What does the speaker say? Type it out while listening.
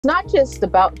Not just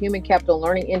about human capital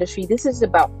learning industry. This is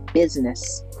about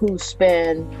business who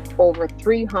spend over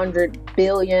 $300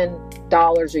 billion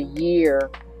a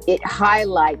year. It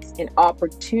highlights an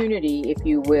opportunity, if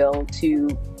you will, to,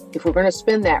 if we're going to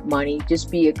spend that money,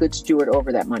 just be a good steward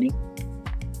over that money.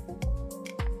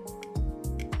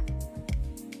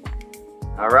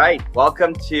 All right,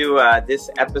 welcome to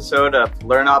this episode of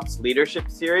LearnOps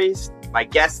Leadership Series. My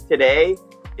guest today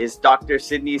is Dr.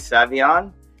 Sydney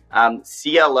Savion,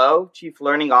 CLO, Chief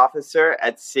Learning Officer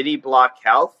at Cityblock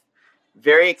Health.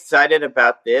 Very excited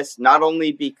about this, not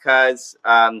only because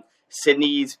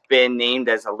Sydney's been named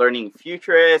as a learning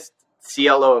futurist,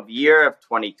 CLO of Year of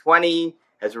 2020,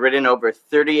 has written over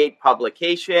 38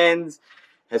 publications,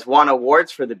 has won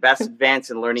awards for the best advance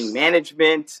in learning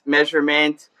management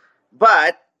measurement,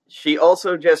 but she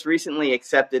also just recently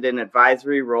accepted an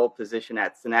advisory role position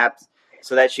at Synapse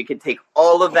so that she could take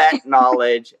all of that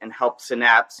knowledge and help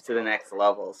Synapse to the next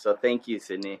level. So thank you,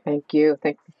 Sydney. Thank you.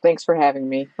 Thanks for having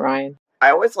me, Ryan. I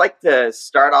always like to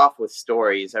start off with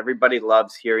stories. Everybody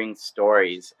loves hearing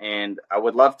stories, and I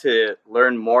would love to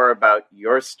learn more about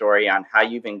your story on how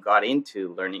you even got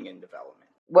into learning and development.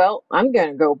 Well, I'm going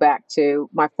to go back to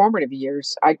my formative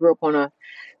years. I grew up on a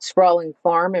sprawling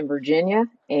farm in Virginia,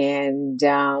 and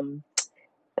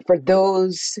for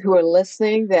those who are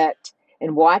listening that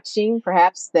and watching,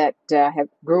 perhaps that have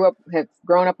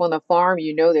grown up on the farm,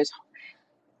 you know, there's,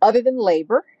 other than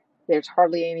labor, there's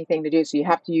hardly anything to do. So you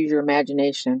have to use your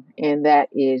imagination, and that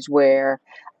is where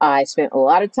I spent a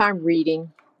lot of time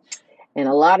reading and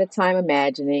a lot of time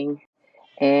imagining.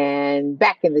 And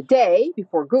back in the day,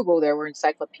 before Google, there were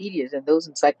encyclopedias, and those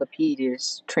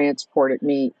encyclopedias transported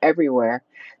me everywhere,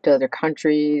 to other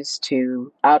countries,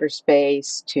 to outer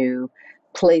space, to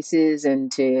places, and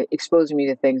to exposing me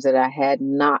to things that I had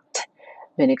not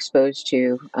been exposed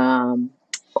to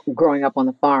growing up on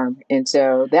the farm. And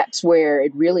so that's where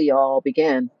it really all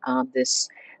began, this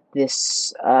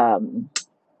kind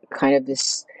of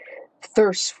this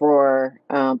thirst for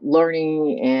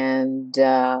learning and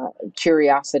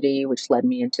curiosity, which led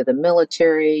me into the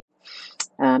military.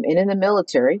 And in the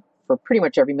military, for pretty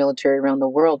much every military around the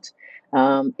world,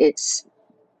 it's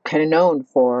kind of known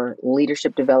for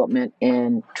leadership development,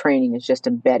 and training is just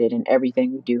embedded in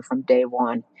everything we do from day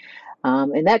one.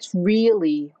 And that's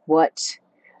really what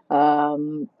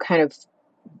kind of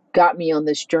got me on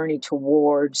this journey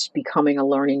towards becoming a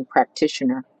learning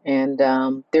practitioner.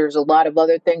 And there's a lot of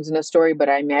other things in the story, but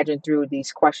I imagine through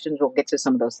these questions, we'll get to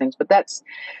some of those things. But that's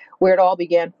where it all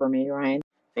began for me, Ryan.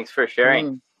 Thanks for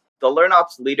sharing. The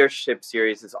LearnOps Leadership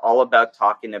Series is all about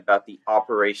talking about the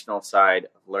operational side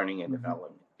of learning and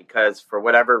development, because for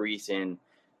whatever reason,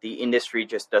 the industry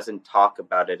just doesn't talk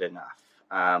about it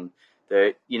enough.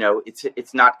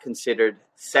 It's not considered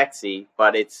sexy,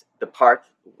 but it's the part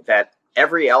that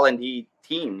every L&D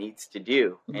team needs to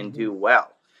do and do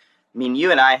well. I mean, you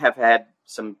and I have had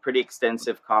some pretty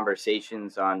extensive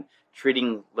conversations on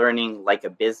treating learning like a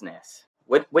business.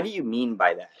 What do you mean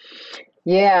by that?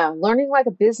 Yeah, learning like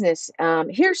a business.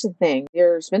 Here's the thing.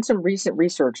 There's been some recent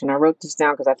research, and I wrote this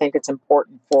down because I think it's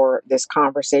important for this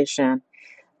conversation.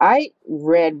 I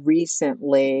read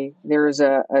recently, there's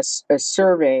a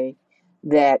survey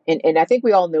that, and I think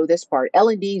we all know this part,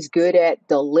 L&D is good at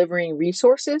delivering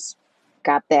resources.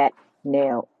 Got that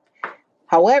nailed.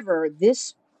 However,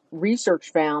 this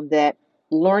research found that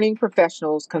learning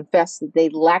professionals confess that they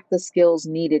lack the skills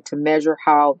needed to measure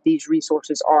how these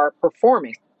resources are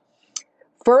performing.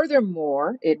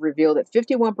 Furthermore, it revealed that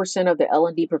 51% of the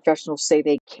L&D professionals say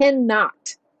they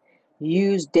cannot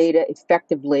use data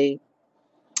effectively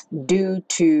due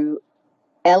to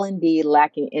L&D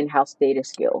lacking in-house data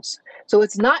skills. So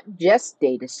it's not just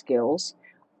data skills.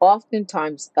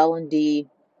 Oftentimes, L&D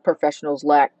professionals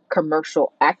lack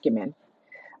commercial acumen.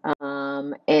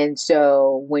 And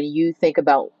so when you think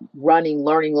about learning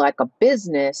like a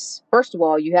business, first of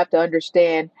all, you have to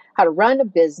understand how to run a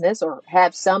business or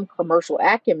have some commercial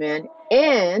acumen.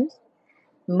 And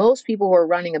most people who are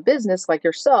running a business like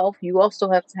yourself, you also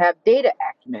have to have data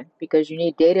acumen, because you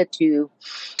need data to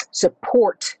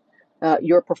support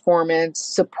your performance,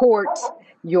 support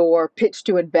your pitch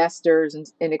to investors,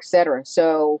 and et cetera.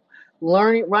 So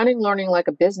learning like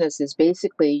a business is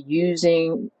basically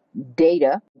using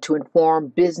data to inform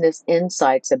business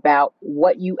insights about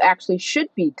what you actually should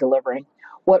be delivering,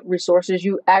 what resources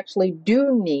you actually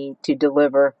do need to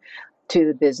deliver to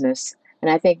the business. And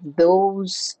I think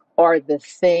those are the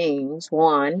things,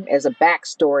 one, as a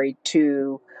backstory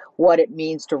to what it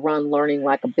means to run learning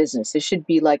like a business. It should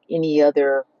be like any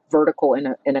other vertical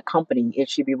in a company. It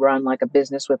should be run like a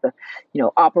business with a,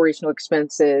 operational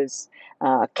expenses,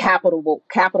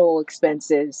 capital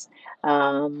expenses,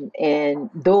 and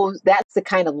that's the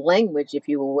kind of language, if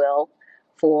you will,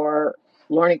 for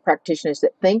learning practitioners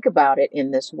that think about it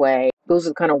in this way. Those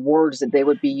are the kind of words that they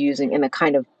would be using and the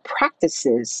kind of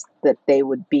practices that they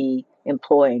would be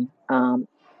employing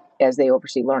as they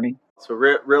oversee learning. So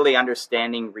really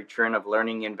understanding return of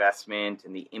learning investment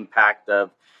and the impact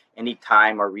of any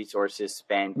time or resources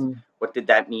spent. What did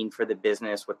that mean for the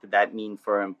business? What did that mean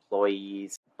for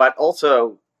employees? But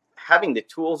also having the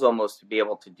tools almost to be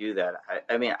able to do that.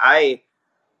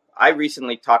 I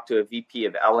recently talked to a VP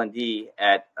of L&D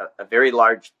at a very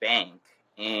large bank,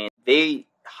 and they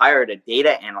hired a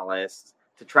data analyst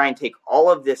to try and take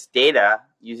all of this data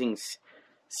using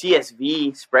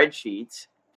CSV spreadsheets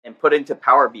and put into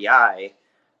Power BI.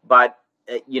 But,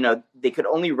 they could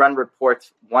only run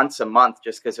reports once a month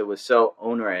just because it was so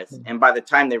onerous. And by the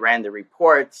time they ran the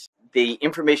reports, the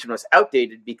information was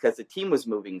outdated because the team was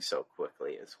moving so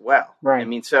quickly as well.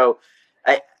 Right. So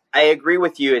I agree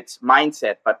with you. It's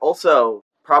mindset, but also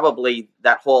probably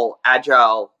that whole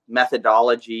agile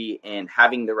methodology and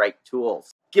having the right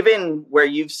tools. Given where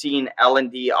you've seen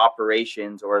L&D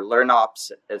operations, or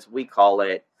LearnOps as we call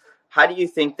it, how do you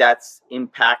think that's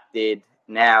impacted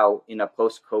now in a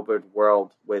post-COVID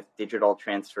world with digital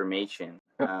transformation?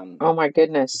 Oh my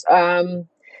goodness.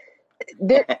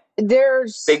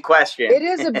 There's big question. It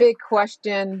is a big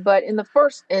question, but in the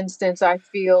first instance, I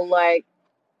feel like,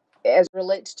 as it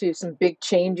relates to some big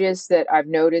changes that I've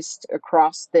noticed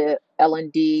across the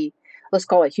L&D, let's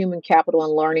call it human capital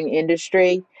and learning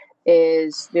industry,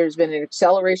 is there's been an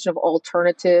acceleration of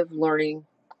alternative learning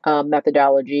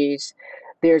methodologies.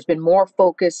 There's been more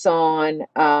focus on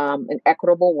an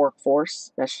equitable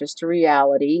workforce. That's just a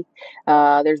reality.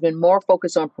 There's been more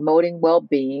focus on promoting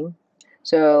well-being.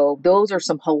 So those are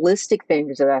some holistic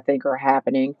things that I think are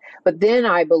happening. But then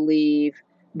I believe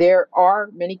there are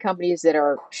many companies that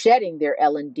are shedding their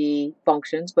L&D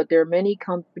functions, but there are many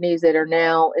companies that are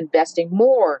now investing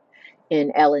more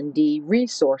in L&D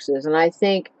resources. And I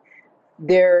think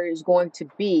there is going to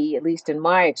be, at least in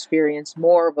my experience,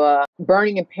 more of a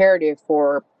burning imperative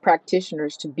for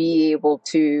practitioners to be able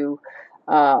to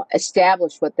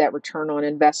establish what that return on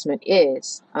investment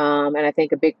is. And I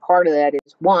think a big part of that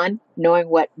is, one, knowing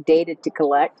what data to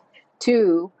collect,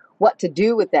 two, what to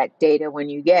do with that data when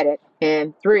you get it,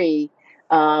 and three,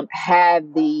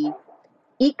 have the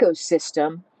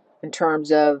ecosystem in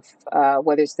terms of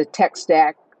whether it's the tech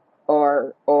stack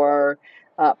or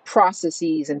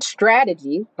processes and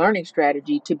strategy, learning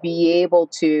strategy, to be able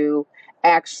to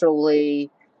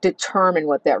actually determine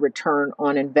what that return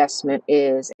on investment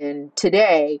is. And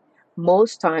today,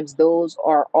 most times those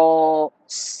are all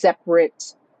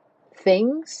separate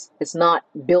things. It's not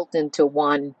built into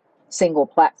one single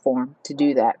platform to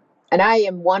do that. And I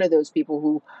am one of those people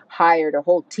who hired a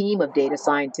whole team of data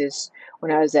scientists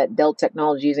when I was at Dell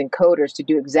Technologies and coders to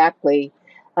do exactly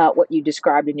what you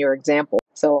described in your example.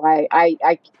 So I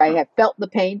have felt the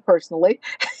pain personally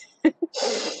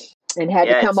and had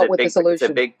to come up with a solution.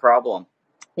 It's a big problem.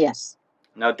 Yes.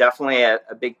 No, definitely a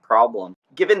big problem.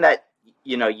 Given that,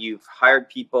 you've hired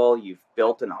people, you've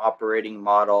built an operating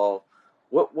model,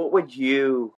 what would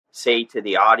you say to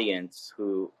the audience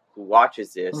who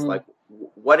watches this? Like,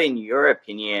 what, in your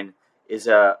opinion, is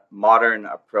a modern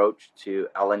approach to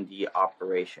L&D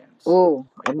operations? Ooh,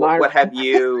 what have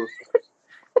you...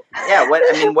 Yeah,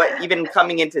 what even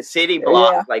coming into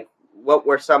Cityblock, like, what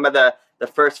were some of the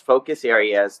first focus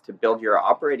areas to build your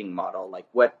operating model? Like,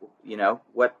 what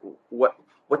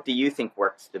do you think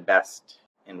works the best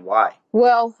and why?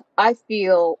 Well, I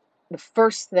feel the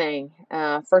first things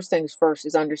first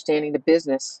is understanding the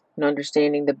business and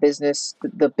understanding the business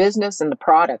and the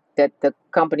product that the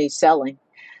company's selling.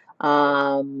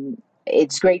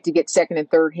 It's great to get second and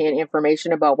third hand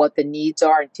information about what the needs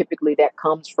are. And typically that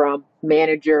comes from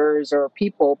managers or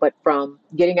people, but from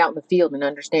getting out in the field and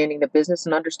understanding the business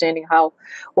and understanding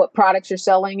what products you're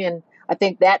selling. And I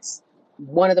think that's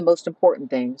one of the most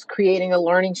important things, creating a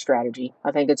learning strategy.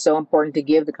 I think it's so important to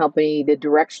give the company the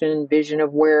direction, vision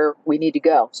of where we need to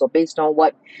go. So based on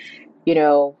what,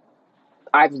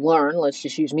 I've learned, let's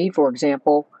just use me, for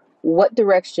example, what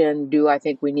direction do I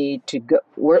think we need to go?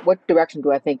 What direction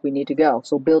do I think we need to go?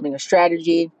 So building a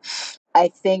strategy, I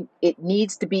think it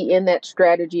needs to be in that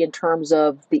strategy in terms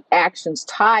of the actions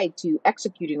tied to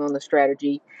executing on the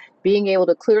strategy, being able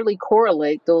to clearly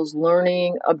correlate those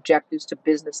learning objectives to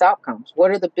business outcomes.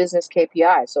 What are the business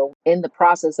KPIs? So in the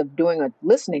process of doing a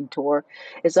listening tour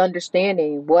is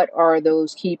understanding what are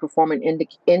those key performance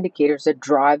indicators that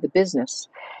drive the business.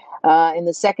 In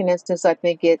the second instance, I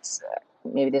think it's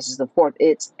maybe this is the fourth.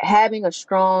 It's having a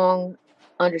strong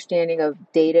understanding of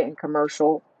data and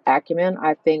commercial acumen.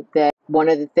 I think that one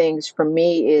of the things for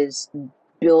me is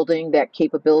building that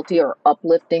capability or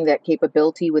uplifting that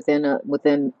capability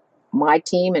within my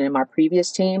team and in my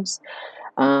previous teams,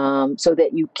 so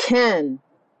that you can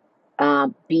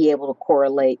be able to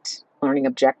correlate learning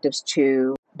objectives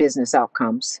to business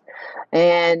outcomes.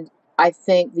 And I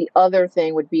think the other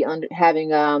thing would be having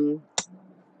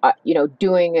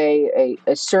doing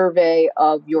a survey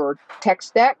of your tech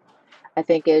stack. I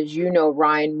think, as you know,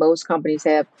 Ryan, most companies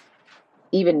have,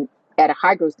 even at a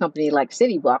high growth company like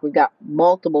Cityblock, we've got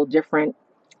multiple different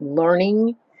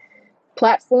learning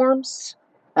platforms.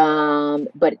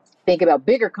 But think about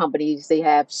bigger companies, they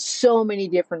have so many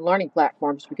different learning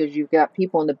platforms because you've got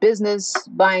people in the business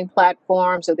buying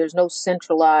platforms. So there's no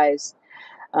centralized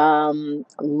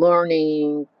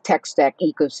learning tech stack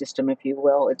ecosystem, if you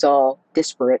will. It's all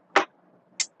disparate.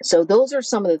 So those are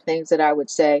some of the things that I would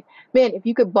say, man, if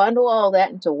you could bundle all that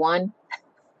into one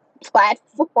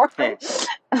platform,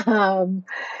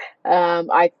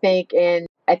 I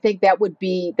think that would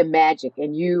be the magic.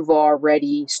 And you've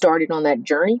already started on that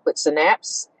journey with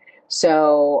Synapse.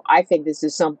 So I think this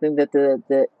is something that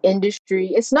the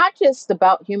industry, it's not just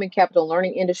about human capital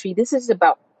learning industry, this is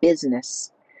about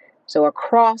business. So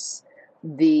across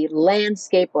the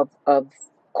landscape of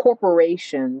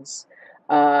corporations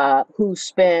who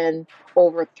spend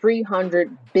over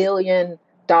 $300 billion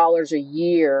a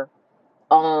year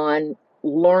on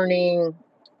learning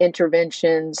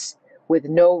interventions with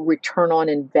no return on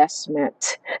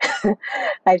investment.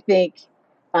 I think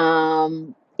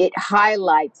it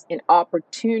highlights an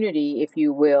opportunity, if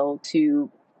you will, to,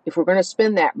 if we're going to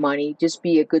spend that money, just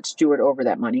be a good steward over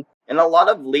that money. And a lot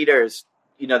of leaders,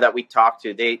 that we talk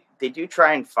to, they do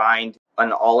try and find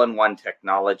an all-in-one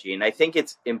technology. And I think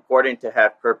it's important to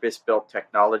have purpose-built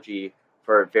technology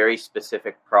for very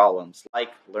specific problems,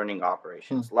 like learning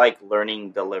operations, like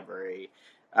learning delivery.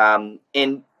 And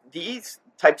these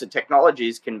types of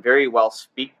technologies can very well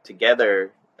speak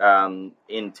together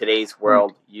in today's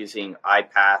world using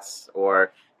iPaaS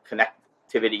or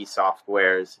connectivity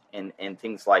softwares and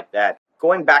things like that.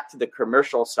 Going back to the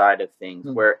commercial side of things,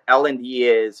 where L&D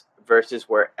is versus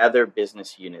where other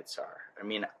business units are. I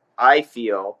mean, I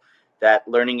feel that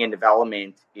learning and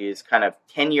development is kind of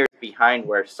 10 years behind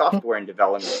where software and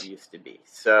development used to be.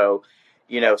 So,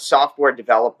 software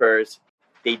developers,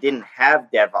 they didn't have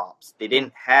DevOps, they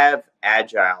didn't have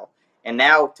Agile. And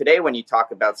now today, when you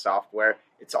talk about software,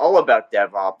 it's all about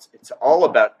DevOps, it's all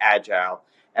about Agile.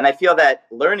 And I feel that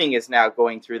learning is now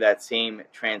going through that same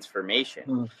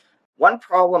transformation. One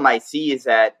problem I see is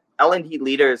that L&D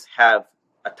leaders have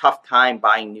a tough time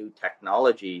buying new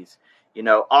technologies.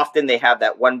 Often they have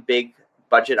that one big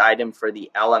budget item for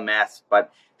the LMS,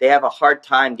 but they have a hard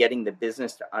time getting the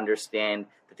business to understand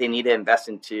that they need to invest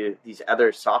into these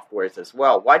other softwares as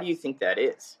well. Why do you think that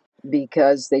is?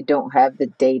 Because they don't have the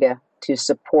data to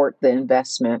support the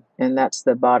investment, and that's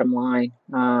the bottom line.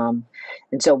 And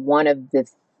so one of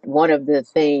the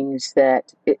things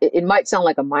that it might sound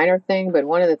like a minor thing, but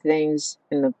one of the things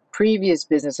in the previous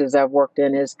businesses I've worked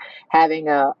in is having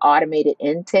a automated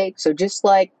intake. So just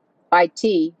like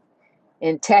IT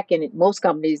and tech and most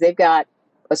companies, they've got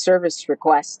a service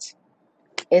request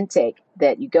intake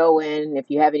that you go in. If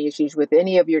you have any issues with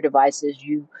any of your devices,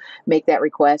 you make that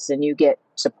request and you get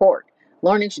support.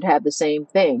 Learning should have the same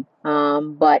thing,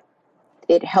 but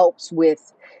it helps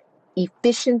with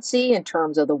efficiency in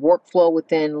terms of the workflow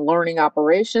within learning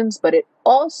operations, but it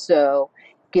also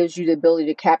gives you the ability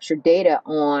to capture data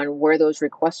on where those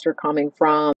requests are coming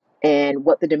from and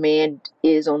what the demand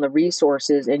is on the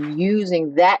resources, and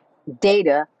using that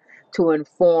data to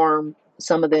inform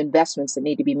some of the investments that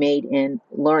need to be made in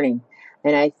learning.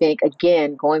 And I think,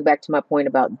 again, going back to my point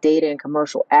about data and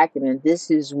commercial acumen, this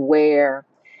is where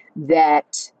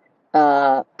that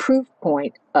proof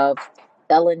point of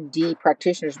L&D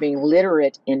practitioners being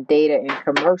literate in data and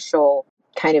commercial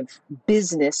kind of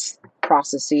business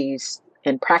processes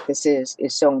and practices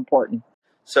is so important.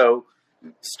 So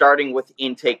starting with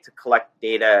intake to collect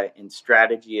data and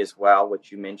strategy as well,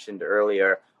 which you mentioned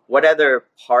earlier, what other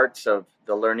parts of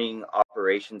the learning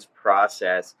operations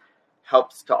process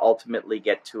helps to ultimately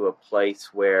get to a place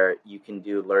where you can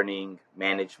do learning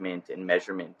management and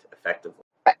measurement effectively?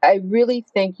 I really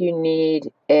think you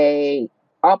need a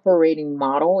operating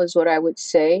model is what I would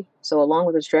say. So along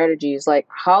with the strategies, like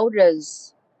how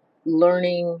does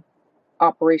learning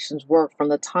operations work from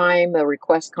the time a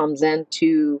request comes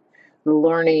into the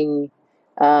learning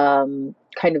kind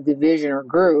of division or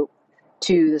group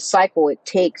to the cycle it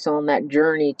takes on that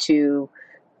journey to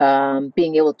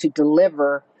being able to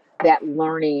deliver that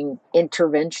learning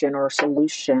intervention or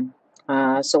solution.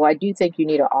 So I do think you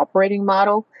need an operating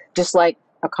model, just like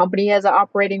a company has an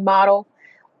operating model.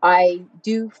 I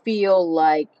do feel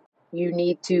like you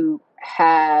need to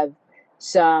have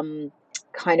some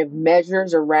kind of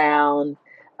measures around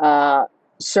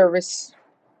service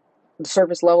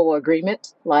level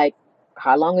agreement, like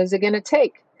how long is it going to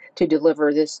take to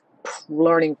deliver this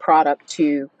learning product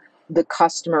to the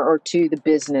customer or to the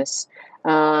business.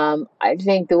 I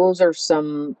think those are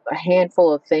a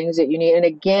handful of things that you need. And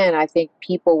again, I think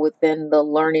people within the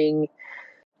learning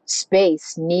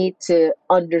space need to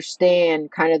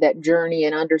understand kind of that journey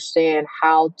and understand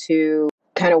how to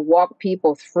kind of walk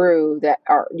people through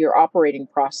your operating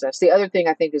process. The other thing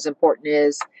I think is important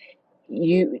is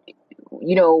you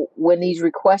when these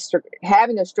requests are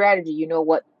having a strategy,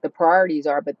 what the priorities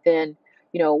are, but then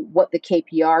what the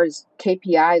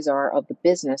KPIs are of the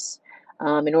business,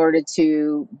 in order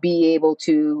to be able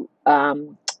to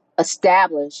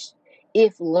establish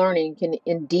if learning can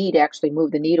indeed actually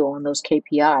move the needle on those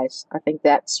KPIs. I think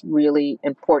that's really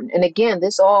important. And again,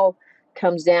 this all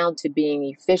comes down to being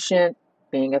efficient,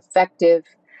 being effective,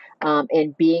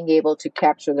 and being able to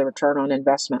capture the return on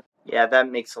investment. Yeah, that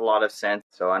makes a lot of sense.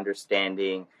 So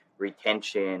understanding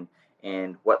retention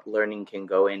and what learning can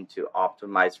go into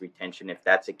optimize retention. If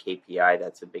that's a KPI,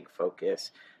 that's a big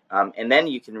focus. And then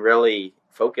you can really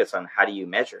focus on how do you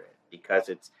measure it, because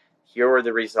it's here are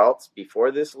the results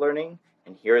before this learning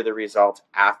and here are the results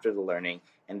after the learning.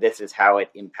 And this is how it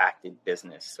impacted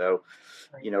business. So,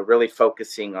 really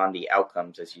focusing on the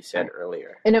outcomes, as you said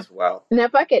earlier, as well. And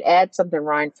if I could add something,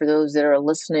 Ryan, for those that are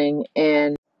listening,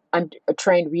 and I'm a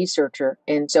trained researcher.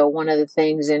 And so one of the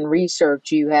things in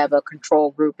research, you have a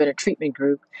control group and a treatment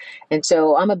group. And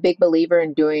so I'm a big believer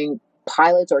in doing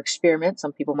pilots or experiments.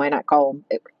 Some people might not call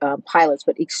them pilots,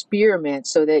 but experiments,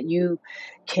 so that you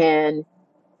can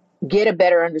get a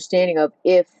better understanding of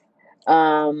if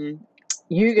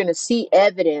you're going to see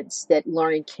evidence that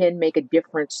learning can make a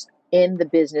difference in the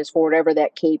business for whatever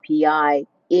that KPI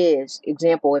is.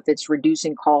 Example, if it's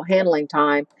reducing call handling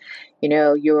time,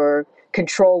 your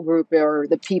control group or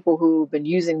the people who've been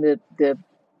using the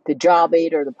job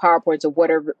aid or the PowerPoints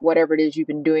or whatever it is you've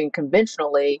been doing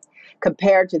conventionally,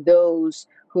 compared to those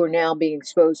who are now being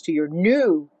exposed to your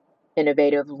new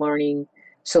innovative learning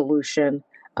solution,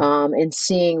 and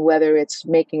seeing whether it's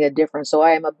making a difference. So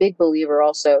I am a big believer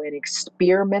also in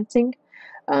experimenting,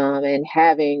 and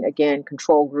having, again,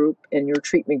 control group and your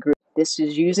treatment group. This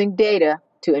is using data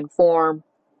to inform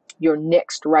your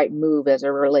next right move as it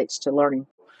relates to learning.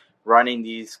 Running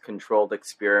these controlled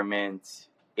experiments,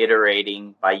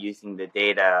 iterating by using the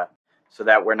data so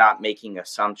that we're not making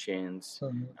assumptions,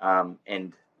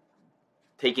 and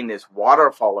taking this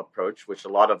waterfall approach, which a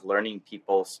lot of learning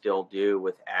people still do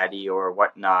with ADDIE or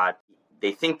whatnot.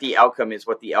 They think the outcome is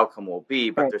what the outcome will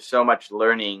be, but there's so much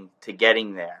learning to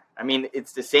getting there. I mean,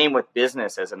 it's the same with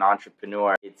business as an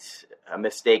entrepreneur. It's a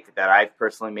mistake that I've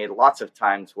personally made lots of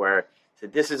times where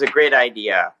this is a great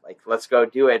idea, like, let's go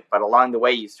do it. But along the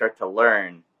way, you start to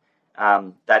learn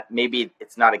that maybe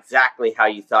it's not exactly how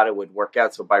you thought it would work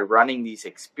out. So by running these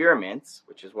experiments,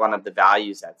 which is one of the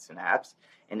values at Synapse,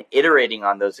 and iterating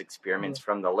on those experiments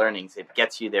from the learnings, it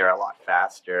gets you there a lot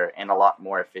faster and a lot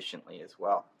more efficiently as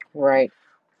well. Right.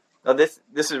 Now, this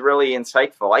is really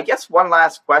insightful. I guess one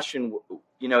last question,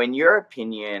 in your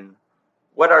opinion,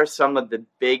 what are some of the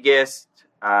biggest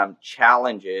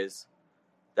challenges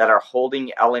that are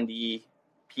holding L&D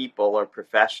people or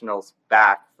professionals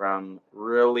back from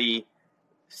really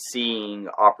seeing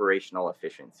operational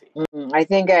efficiency? I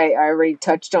think I already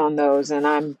touched on those, and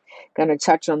I'm going to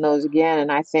touch on those again.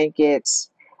 And I think it's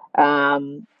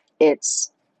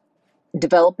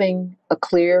developing a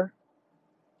clear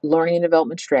learning and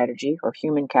development strategy, or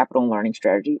human capital and learning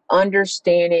strategy,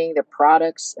 understanding the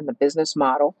products and the business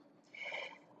model,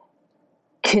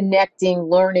 connecting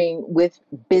learning with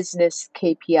business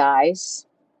KPIs,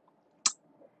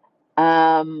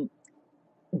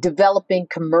 developing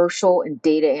commercial and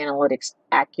data analytics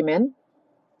acumen.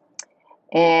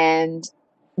 And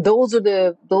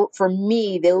for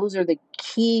me, those are the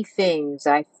key things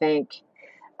I think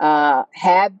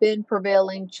have been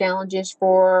prevailing challenges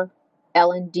for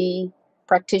L&D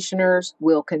practitioners,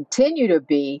 will continue to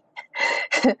be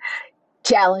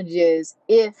challenges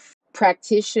if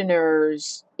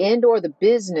practitioners and or the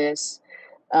business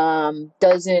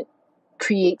doesn't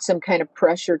create some kind of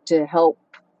pressure to help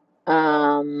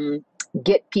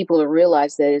get people to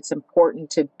realize that it's important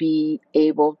to be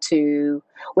able to,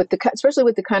 especially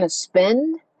with the kind of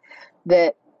spend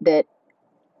that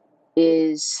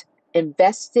is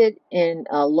invested in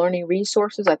learning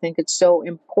resources. I think it's so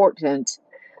important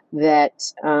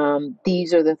that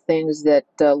these are the things that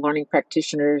learning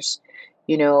practitioners,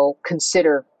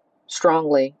 consider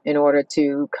strongly in order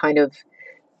to kind of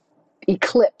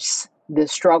eclipse the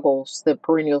struggles, the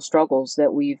perennial struggles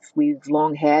that we've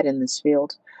long had in this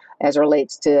field, as it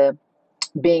relates to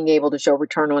being able to show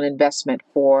return on investment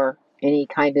for any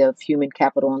kind of human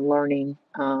capital and learning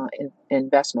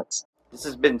investments. This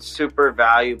has been super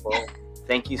valuable.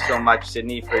 Thank you so much,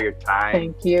 Sydney, for your time.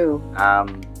 Thank you.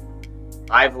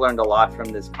 I've learned a lot from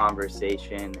this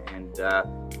conversation, and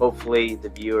hopefully the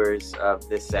viewers of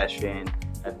this session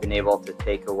have been able to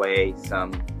take away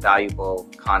some valuable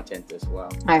content as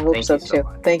well. I hope so too.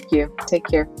 Thank you. Take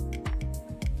care.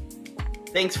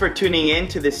 Thanks for tuning in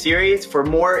to this series. For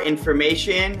more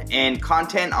information and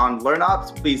content on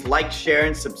LearnOps, please like, share,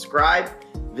 and subscribe.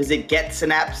 Visit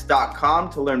getsynapse.com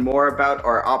to learn more about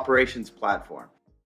our operations platform.